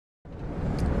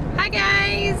Hi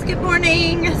guys, good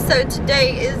morning. So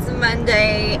today is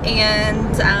Monday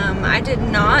and I did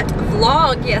not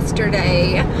vlog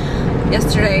yesterday.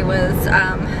 Yesterday was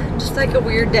just like a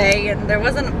weird day and there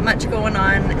wasn't much going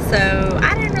on, so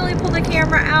I didn't really pull the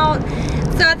camera out.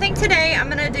 So I think today I'm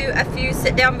gonna do a few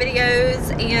sit down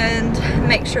videos and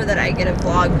make sure that I get a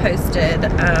vlog posted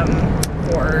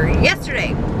for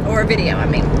yesterday, or a video I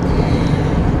mean.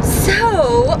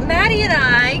 So Maddie and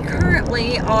I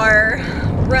currently are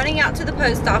running out to the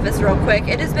post office real quick.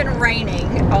 It has been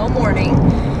raining all morning,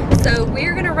 so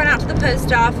we're gonna run out to the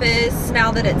post office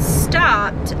now that it's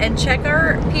stopped and check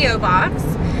our P.O. box,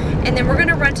 and then we're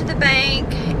gonna run to the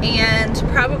bank and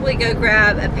probably go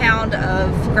grab a pound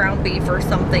of ground beef or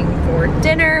something for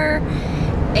dinner,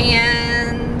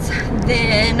 and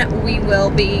then we will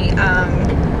be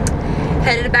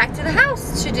headed back to the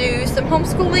house to do some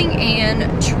homeschooling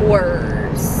and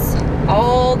chores,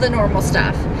 all the normal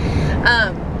stuff.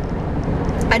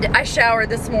 I showered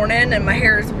this morning and my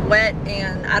hair is wet,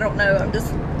 and I don't know,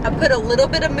 I put a little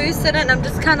bit of mousse in it and I'm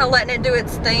just kind of letting it do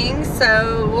its thing,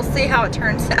 so we'll see how it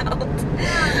turns out.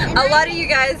 A lot of you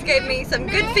guys gave me some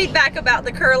good feedback about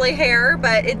the curly hair,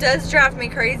 but it does drive me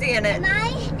crazy, and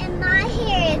my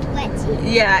hair is wet too.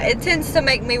 Yeah, it tends to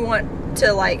make me want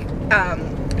to like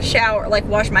shower, like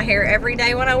wash my hair every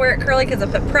day when I wear it curly, because I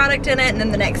put product in it and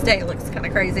then the next day it looks kind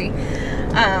of crazy.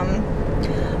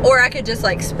 Or I could just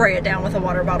like spray it down with a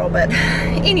water bottle, but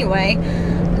anyway,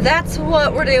 that's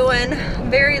what we're doing.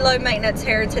 Very low maintenance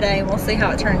hair today, and we'll see how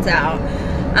it turns out.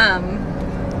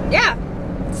 Yeah,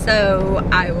 so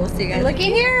I will see you guys. Looky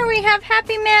here, we have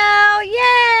Happy Mail.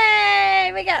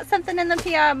 Yay! We got something in the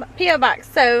P.O. box,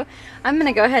 so I'm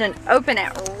gonna go ahead and open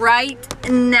it right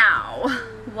now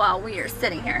while we are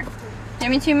sitting here. Give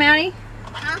me two, Maddie.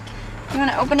 Huh? You want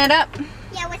to open it up?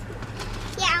 Yeah, I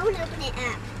want to open it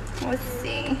up. Let's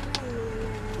see.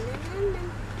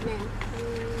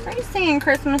 Are you singing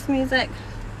Christmas music?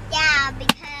 Yeah,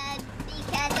 because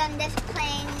I'm just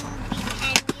playing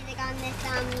pretend music on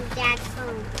this dad's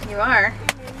phone. You are.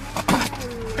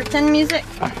 Pretend music.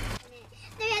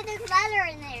 There's a letter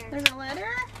in there. There's a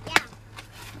letter? Yeah.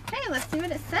 Okay, let's see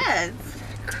what it says.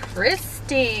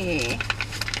 Christy.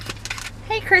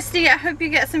 Hey Christy, I hope you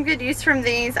get some good use from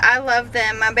these. I love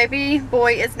them. My baby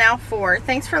boy is now 4.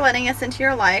 Thanks for letting us into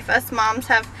your life. Us moms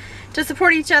have to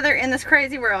support each other in this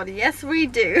crazy world. Yes, we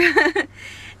do.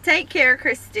 Take care,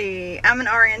 Christy. I'm an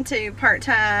RN too,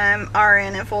 part-time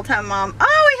RN and full-time mom.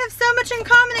 Oh, we have so much in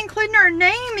common, including our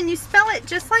name, and you spell it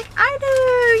just like I do.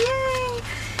 Yay.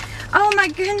 Oh my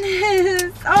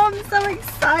goodness. Oh, I'm so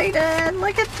excited.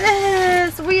 Look at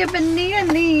this. We have been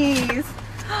needing these.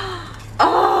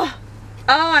 Oh,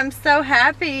 I'm so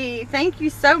happy. Thank you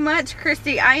so much,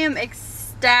 Christy. I am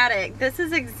ecstatic. This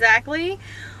is exactly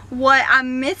what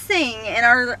I'm missing in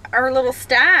our little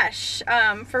stash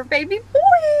for baby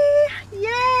boy.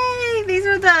 Yay! These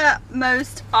are the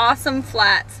most awesome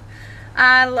flats.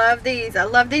 I love these. I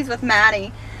love these with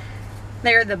Maddie.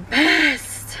 They're the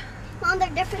best. Mom, they're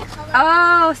different colors.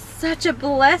 Oh, such a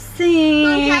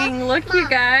blessing. Mom, look, Mom, you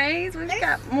guys. We've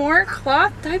got more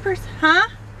cloth diapers. Huh?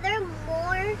 They're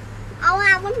more. Oh,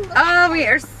 I want to look. Oh, we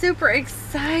are super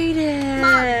excited.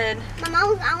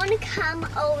 Mom, I want to come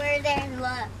over there and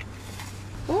look.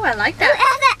 Oh, I like that. It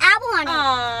has an apple on it.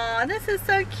 Aw, this is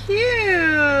so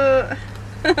cute.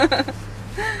 It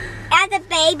has a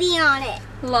baby on it.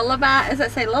 Lullaby. Does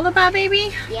that say lullaby,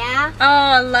 baby? Yeah. Oh,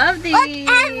 I love these. Look, it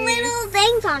has little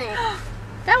things on it.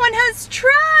 That one has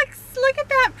trucks. Look at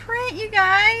that print, you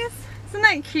guys. Isn't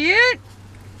that cute?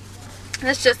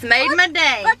 This just made my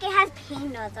day. Look, it has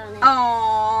pandas on it.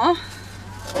 Aww.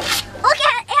 Look,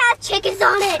 it has chickens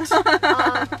on it.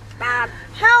 Oh,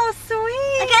 how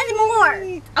sweet. Look, it has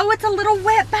more. Oh, it's a little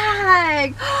wet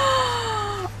bag.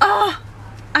 Oh,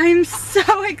 I'm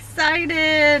so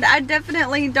excited. I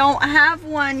definitely don't have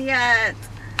one yet.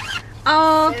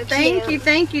 Oh, so thank cute. you,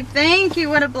 thank you, thank you.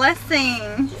 What a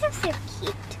blessing. These are so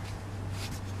cute.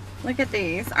 Look at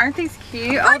these. Aren't these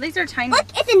cute? Look, oh, these are tiny. Look,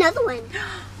 it's another one.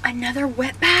 Another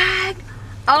wet bag.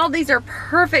 Oh, these are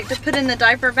perfect to put in the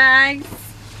diaper bags.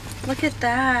 Look at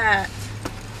that.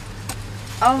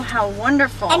 Oh, how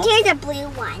wonderful. And here's a blue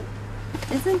one.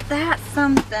 Isn't that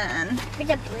something?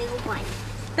 Here's a blue one.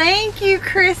 Thank you,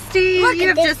 Christy. Look You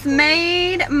have at this just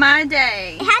made my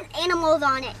day. It has animals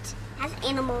on it. It has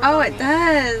animals Oh, on it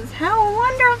does. How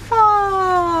wonderful.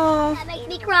 That makes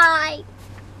me cry.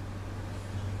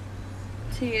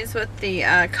 To use with the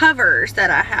covers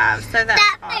that I have. So that's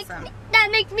awesome. That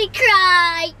makes me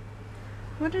cry.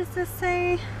 What does this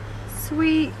say?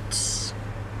 Sweet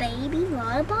Baby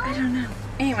lullaby? I don't know.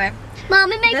 Anyway,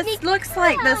 Mom, it makes me this looks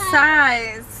cry. like the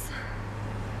size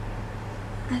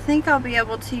I think I'll be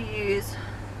able to use,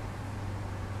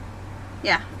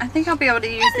 yeah, I think I'll be able to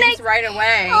use these right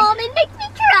away. Oh, it makes me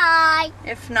cry.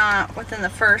 If not within the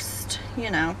first, you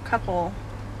know, couple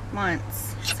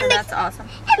months. So that's awesome.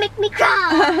 It makes me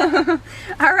cry.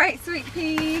 All right, sweet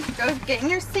pea, go get in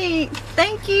your seat.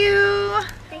 Thank you.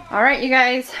 All right, you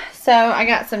guys, so I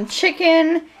got some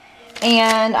chicken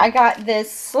and I got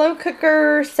this slow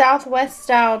cooker Southwest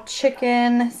style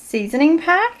chicken seasoning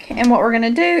pack. And what we're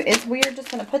gonna do is we are just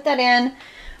gonna put that in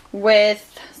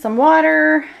with some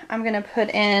water. I'm gonna put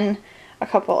in a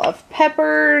couple of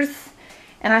peppers,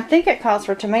 and I think it calls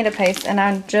for tomato paste, and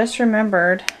I just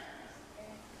remembered,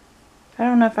 I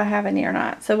don't know if I have any or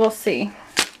not, so we'll see.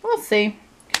 We'll see.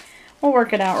 We'll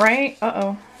work it out, right?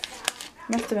 Uh-oh.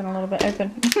 Must have been a little bit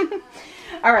open.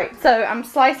 Alright, so I'm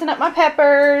slicing up my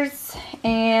peppers,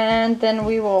 and then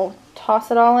we will toss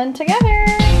it all in together.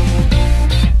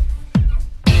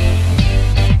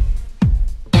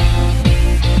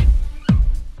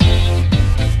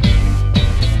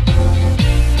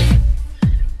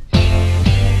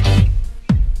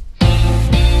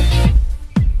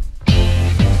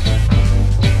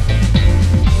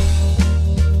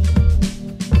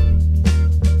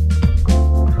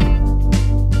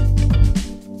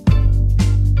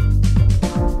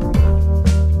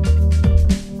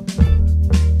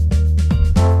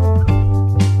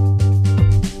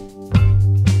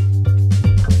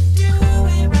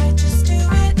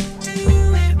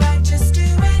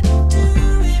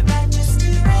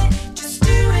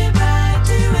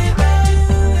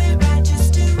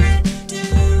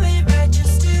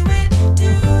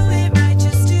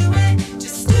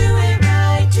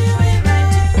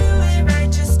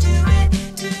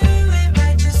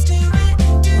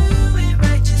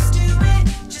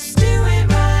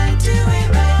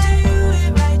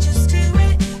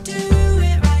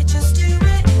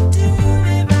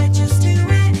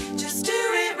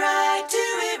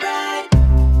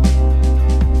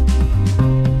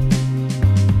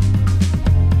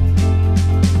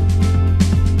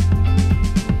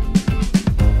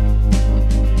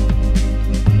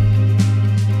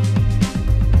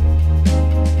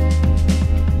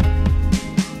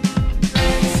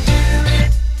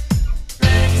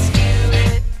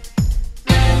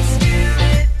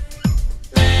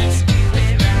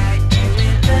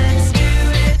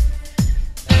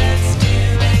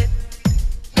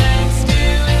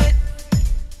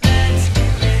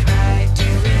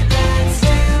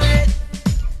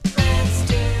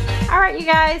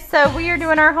 So we are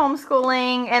doing our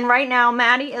homeschooling, and right now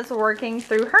Maddie is working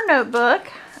through her notebook,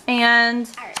 and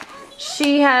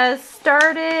she has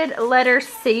started letter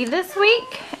C this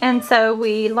week, and so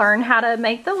we learn how to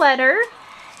make the letter,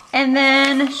 and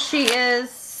then she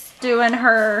is doing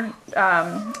her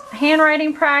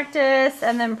handwriting practice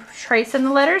and then tracing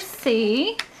the letter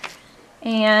C.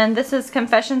 And this is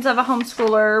Confessions of a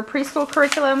Homeschooler preschool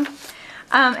curriculum.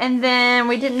 And then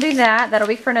we didn't do that. That'll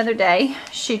be for another day.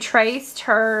 She traced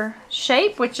her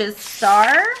shape, which is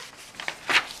star.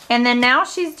 And then now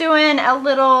she's doing a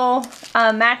little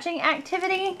matching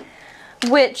activity,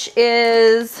 which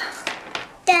is...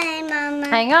 Done, Mama.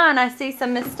 Hang on, I see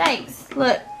some mistakes.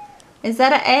 Look, is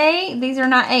that an A? These are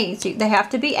not A's. They have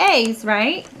to be A's,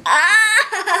 right?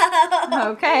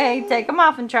 Oh. Okay, take them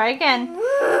off and try again.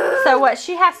 So what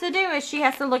she has to do is she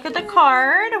has to look at the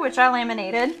card, which I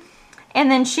laminated. And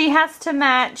then she has to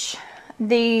match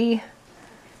the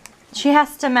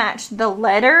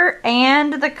letter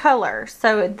and the color.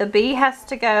 So the B has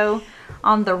to go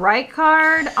on the right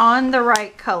card, on the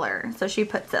right color. So she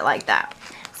puts it like that.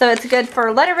 So it's good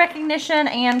for letter recognition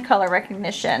and color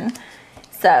recognition.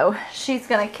 So she's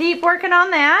gonna keep working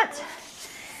on that.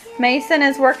 Mason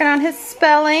is working on his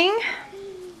spelling.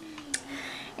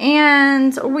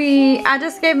 And I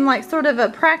just gave him like sort of a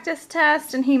practice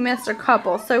test, and he missed a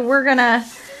couple. So we're gonna,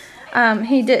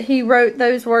 he wrote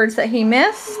those words that he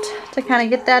missed to kind of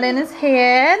get that in his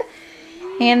head.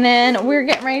 And then we're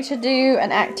getting ready to do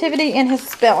an activity in his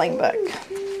spelling book.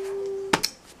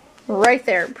 Right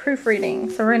there,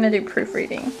 proofreading. So we're gonna do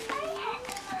proofreading.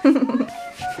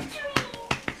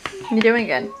 You're doing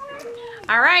good.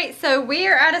 Alright, so we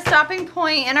are at a stopping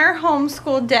point in our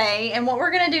homeschool day, and what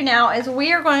we're going to do now is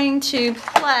we are going to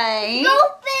play Go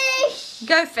Fish!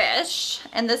 Go Fish,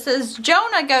 and this is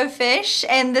Jonah Go Fish,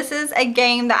 and this is a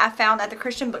game that I found at the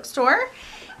Christian bookstore,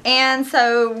 and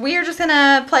so we are just going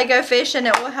to play Go Fish, and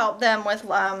it will help them with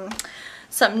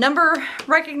some number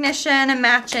recognition and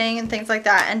matching and things like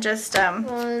that, and just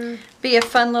be a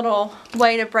fun little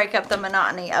way to break up the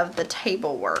monotony of the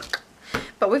table work.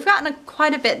 But we've gotten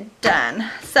quite a bit done.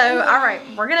 So, alright,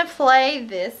 we're going to play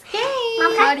this game.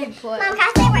 Mom, can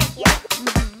I stay right here?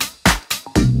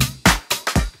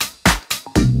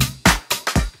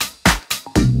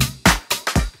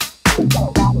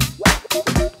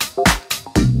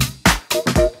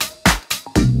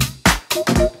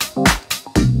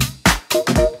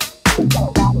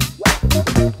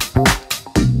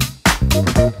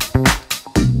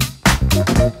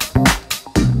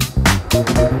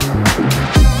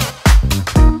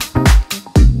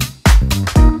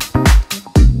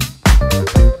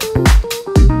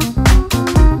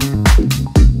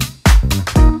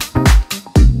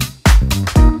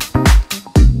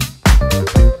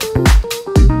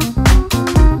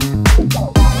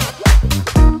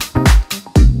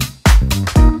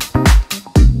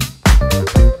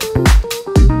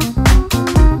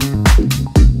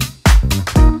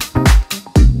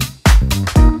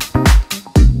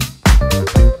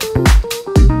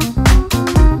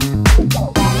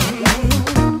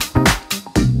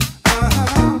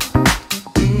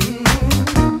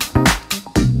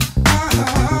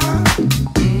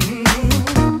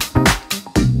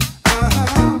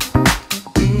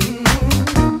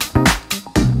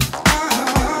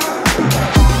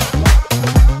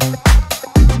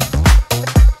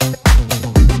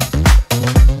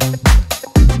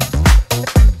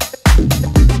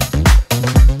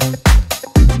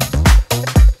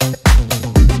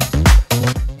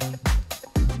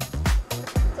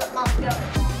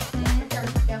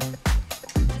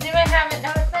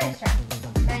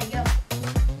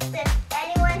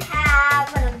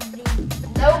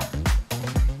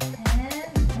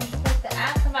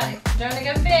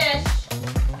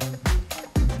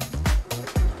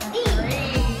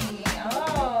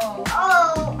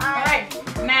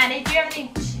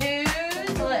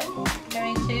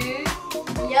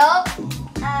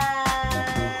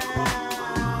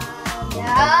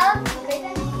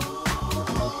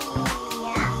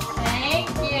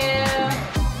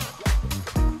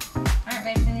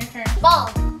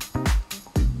 Mom.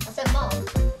 I said mom.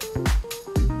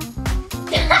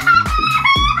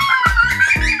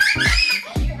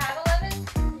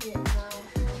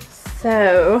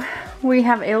 So we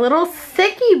have a little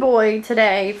sicky boy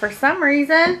today for some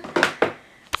reason.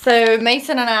 So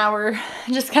Mason and I were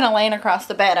just kind of laying across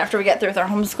the bed after we got through with our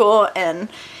homeschool, and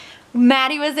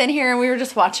Maddie was in here and we were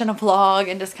just watching a vlog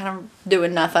and just kind of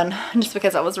doing nothing just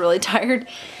because I was really tired.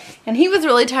 And he was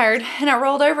really tired, and I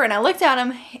rolled over and I looked at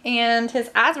him and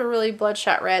his eyes were really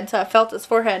bloodshot red, so I felt his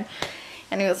forehead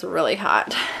and he was really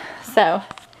hot. So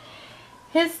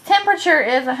his temperature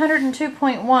is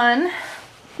 102.1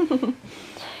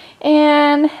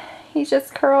 and he's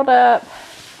just curled up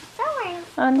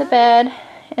on the bed,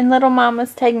 and little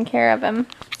mama's taking care of him,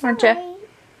 aren't you?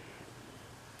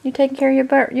 You taking care of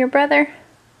your brother?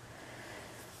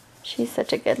 She's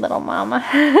such a good little mama.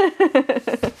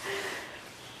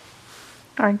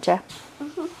 Aren't you?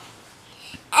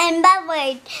 And by the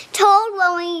way, told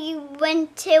when we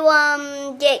went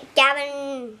to get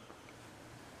Gavin.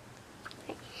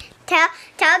 Tell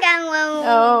Gavin when.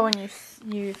 Oh, when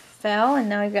you fell and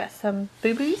now you've got some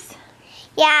boo-boos.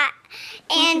 Yeah,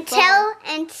 and tell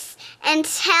Gavin.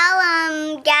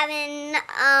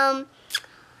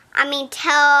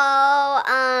 Tell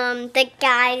the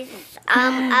guys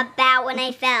about when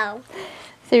I fell.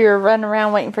 So you were running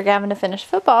around waiting for Gavin to finish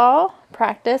football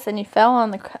practice, and you fell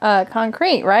on the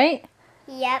concrete, right?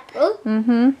 Yep.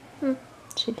 Mm-hmm.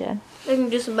 She did. I can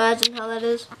just imagine how that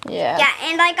is. Yeah. Yeah,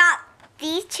 and I got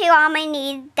these two on my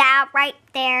knees. That right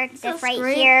there. This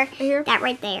right here. That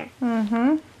right there.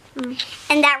 Mm-hmm.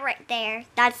 And that right there.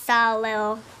 That's a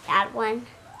little bad one.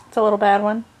 It's a little bad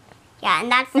one. Yeah,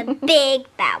 and that's the big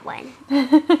bad one.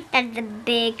 That's the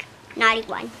big naughty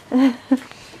one.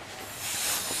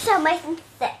 So Mason's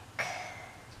sick.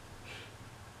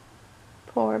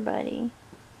 Poor buddy.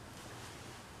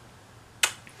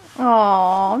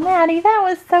 Oh, Maddie, that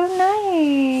was so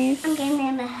nice. I'm getting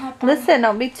him a head. Listen,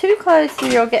 don't be too close or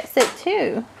you'll get sick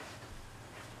too.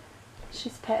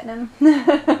 She's petting him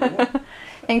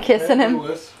and kissing him.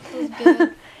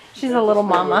 She's a little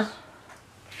mama.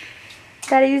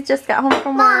 Daddy's just got home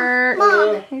from work.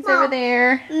 Mom, He's over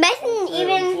there. Mason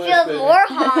even feels more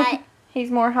hot. He's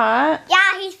more hot.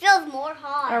 Yeah, he feels more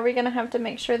hot. Are we going to have to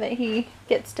make sure that he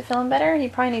gets to feeling better? He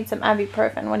probably needs some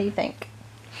ibuprofen. What do you think?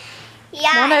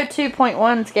 Yeah.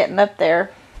 102.1's getting up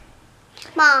there.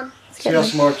 Mom. See how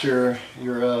smart your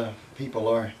people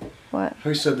are. What?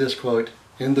 Who said this quote?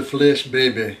 In the flesh,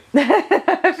 baby.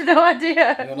 I have no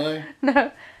idea. You don't know?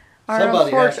 No.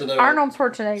 Somebody has to know. Arnold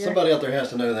Schwarzenegger. Somebody out there has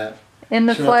to know that. In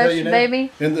the Should I tell flesh, you now?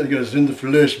 baby? He goes, in the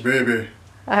flesh, baby.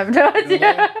 I have no You don't idea.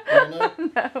 know? You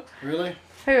don't know? No. Really?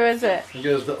 Who is it? He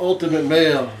goes, the ultimate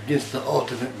male against the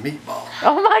ultimate meatball.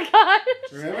 Oh my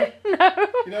gosh. Remember? No.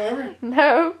 You know, remember?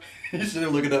 No. You sit there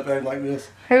looking up at him like this.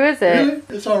 Who is it? Really?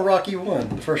 It's on Rocky 1,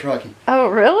 the first Rocky. Oh,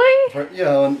 really?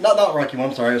 Yeah, not Rocky 1,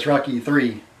 I'm sorry. It's Rocky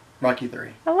 3. Rocky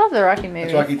 3. I love the Rocky movies.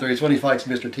 It's Rocky 3. It's when he fights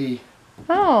Mr. T.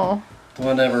 Oh. The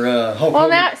one ever Hulk Well, Hogan,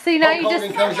 now, see, now Hulk you Hogan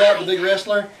just... comes out, the big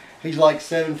wrestler. He's like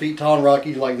 7 feet tall and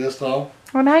Rocky's like this tall.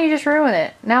 Well, now you just ruined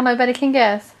it. Now nobody can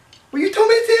guess. Well, you told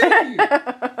me to tell you.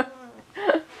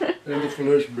 In the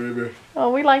flesh, baby.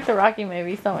 Oh, we like the Rocky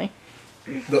movies, don't we?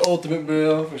 The ultimate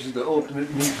male versus the ultimate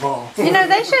meatball. You know,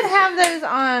 they should have those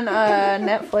on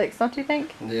Netflix, don't you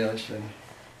think? Yeah, they should.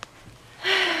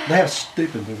 They have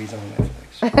stupid movies on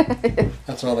Netflix.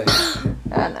 That's all they do.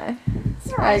 I know.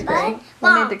 Sorry, I agree. bud. We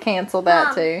Mom. need to cancel that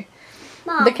Mom. too.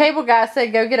 Mom. The cable guy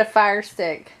said go get a Fire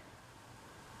Stick.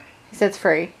 He said it's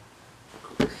free.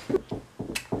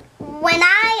 When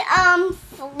I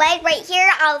laid right here,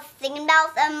 I was thinking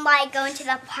about like going to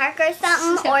the park or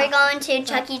something, or going to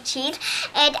Chuck E. Cheese,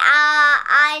 and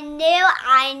I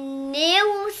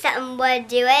knew something would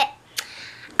do it.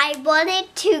 I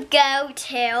wanted to go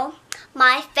to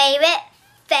my favorite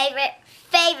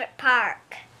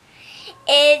park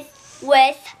is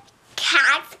with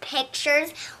cats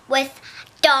pictures with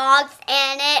dogs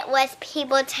in it, with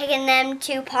people taking them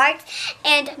to parks,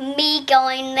 and me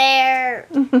going there.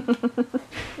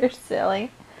 You're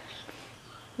silly.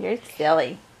 You're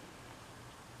silly.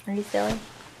 Are you silly?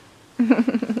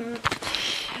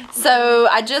 So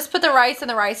I just put the rice in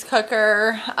the rice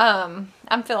cooker.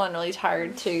 I'm feeling really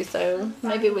tired too, so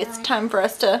maybe it's time for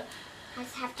us to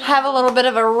have a little bit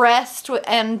of a rest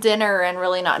and dinner and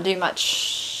really not do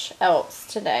much else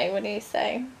today. What do you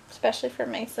say? Especially for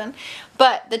Mason.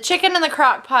 But the chicken in the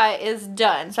crock pot is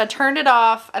done. So I turned it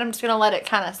off and I'm just going to let it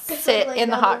kind of sit in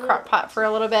the hot crock pot for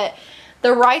a little bit.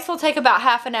 The rice will take about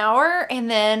half an hour, and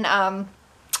then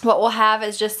what we'll have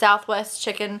is just Southwest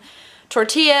chicken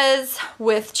tortillas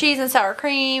with cheese and sour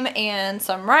cream and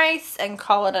some rice and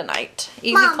call it a night.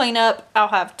 Easy Mom. cleanup. I'll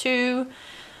have 2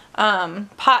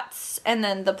 pots and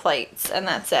then the plates, and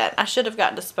that's it. I should have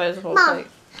got disposable Mom. plates.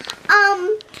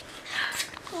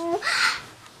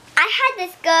 I had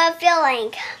this good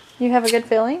feeling. You have a good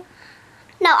feeling?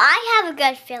 No, I have a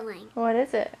good feeling. What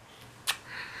is it?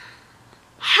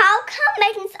 How come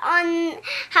Mason's on?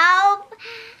 How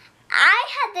I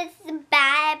had this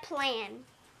bad plan.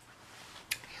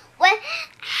 When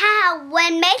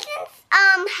Mason's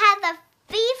has a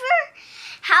fever,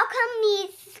 how come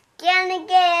he's gonna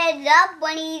get up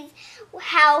when he's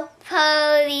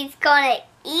gonna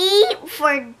eat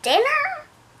for dinner?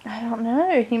 I don't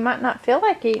know. He might not feel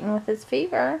like eating with his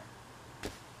fever.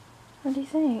 What do you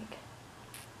think?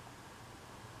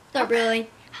 Not really.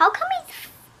 How come he's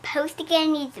supposed to get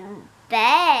in his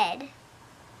bed?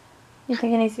 You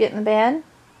think he needs to get in the bed?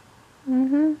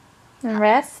 Mm-hmm. And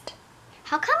rest?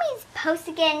 How come he's supposed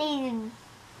to get in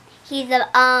his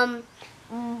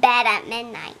bed at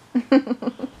midnight?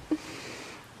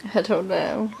 I don't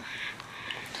know.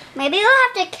 Maybe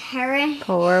we'll have to carry.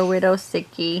 Poor widow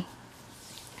Ziti.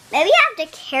 Maybe I have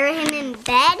to carry him in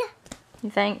bed. You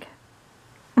think?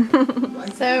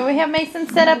 So we have Mason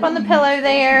set up on the pillow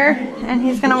there, and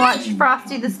he's gonna watch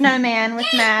Frosty the Snowman with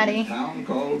Maddie. Is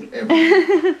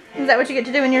that what you get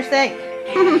to do when you're sick?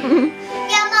 Yeah,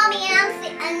 Mommy,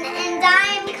 and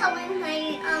I'm calling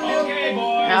my Okay,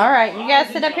 boys. All right, you guys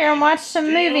sit up here and watch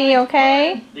some movie,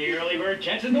 okay? The early bird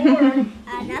catches the worm.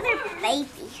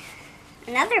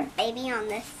 Another baby on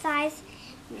this size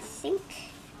in the sink.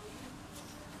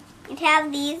 It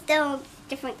has these little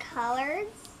different colors.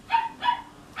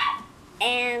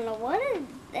 And what does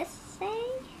this say?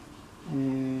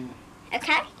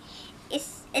 Okay.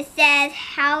 It says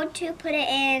how to put it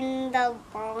in the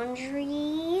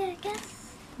laundry, I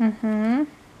guess. Mm-hmm.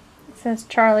 It says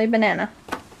Charlie Banana.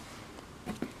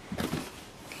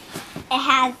 It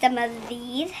has some of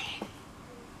these.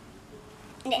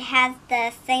 And it has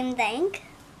the same thing.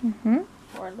 Mm-hmm.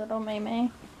 Poor little May.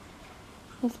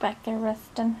 He's back there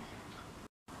resting.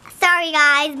 Sorry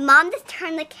guys, Mom just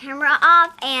turned the camera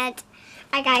off and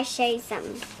I gotta show you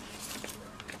something.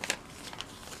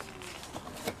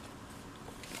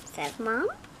 Says Mom.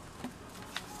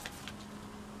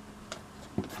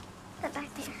 Put it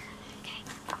back there. Okay.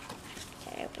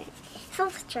 Should I open it? It's all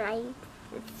striped.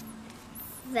 It's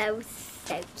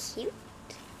so cute.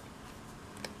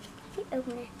 Let me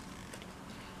open it.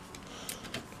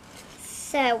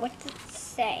 So what does it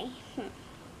say?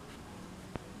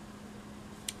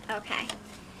 Okay.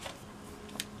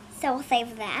 So we'll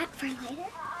save that for later.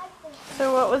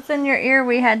 So what was in your ear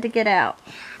we had to get out?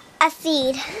 A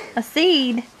seed. A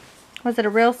seed? Was it a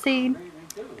real seed?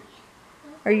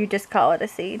 Or you just call it a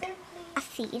seed? A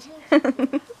seed.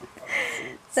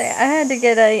 So I had to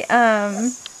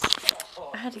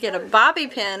get a bobby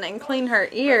pin and clean her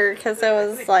ear because there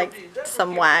was like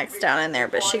some wax down in there,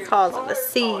 but she calls it a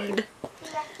seed.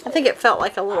 I think it felt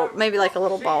like maybe like a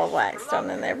little ball of wax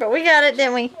down in there, but we got it,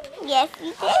 didn't we? Yes,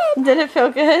 we did. Did it feel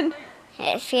good?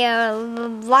 It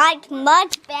feels like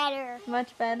much better.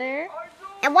 Much better?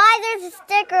 And why there's a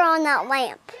sticker on that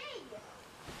lamp?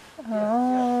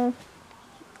 Oh,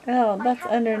 that's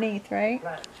underneath, right?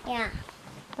 Yeah.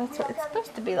 That's what it's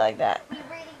supposed to be like that.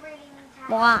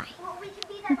 Why?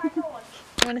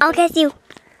 I'll kiss you.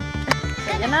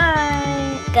 Say good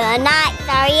night. Good night.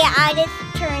 Sorry, I just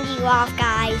turned you off,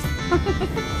 guys.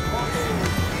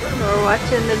 We're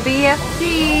watching the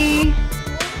BFG.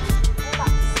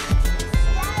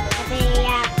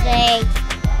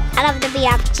 I love the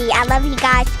BFG. I love you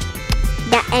guys.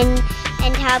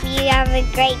 And hope you have a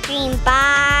great dream.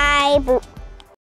 Bye.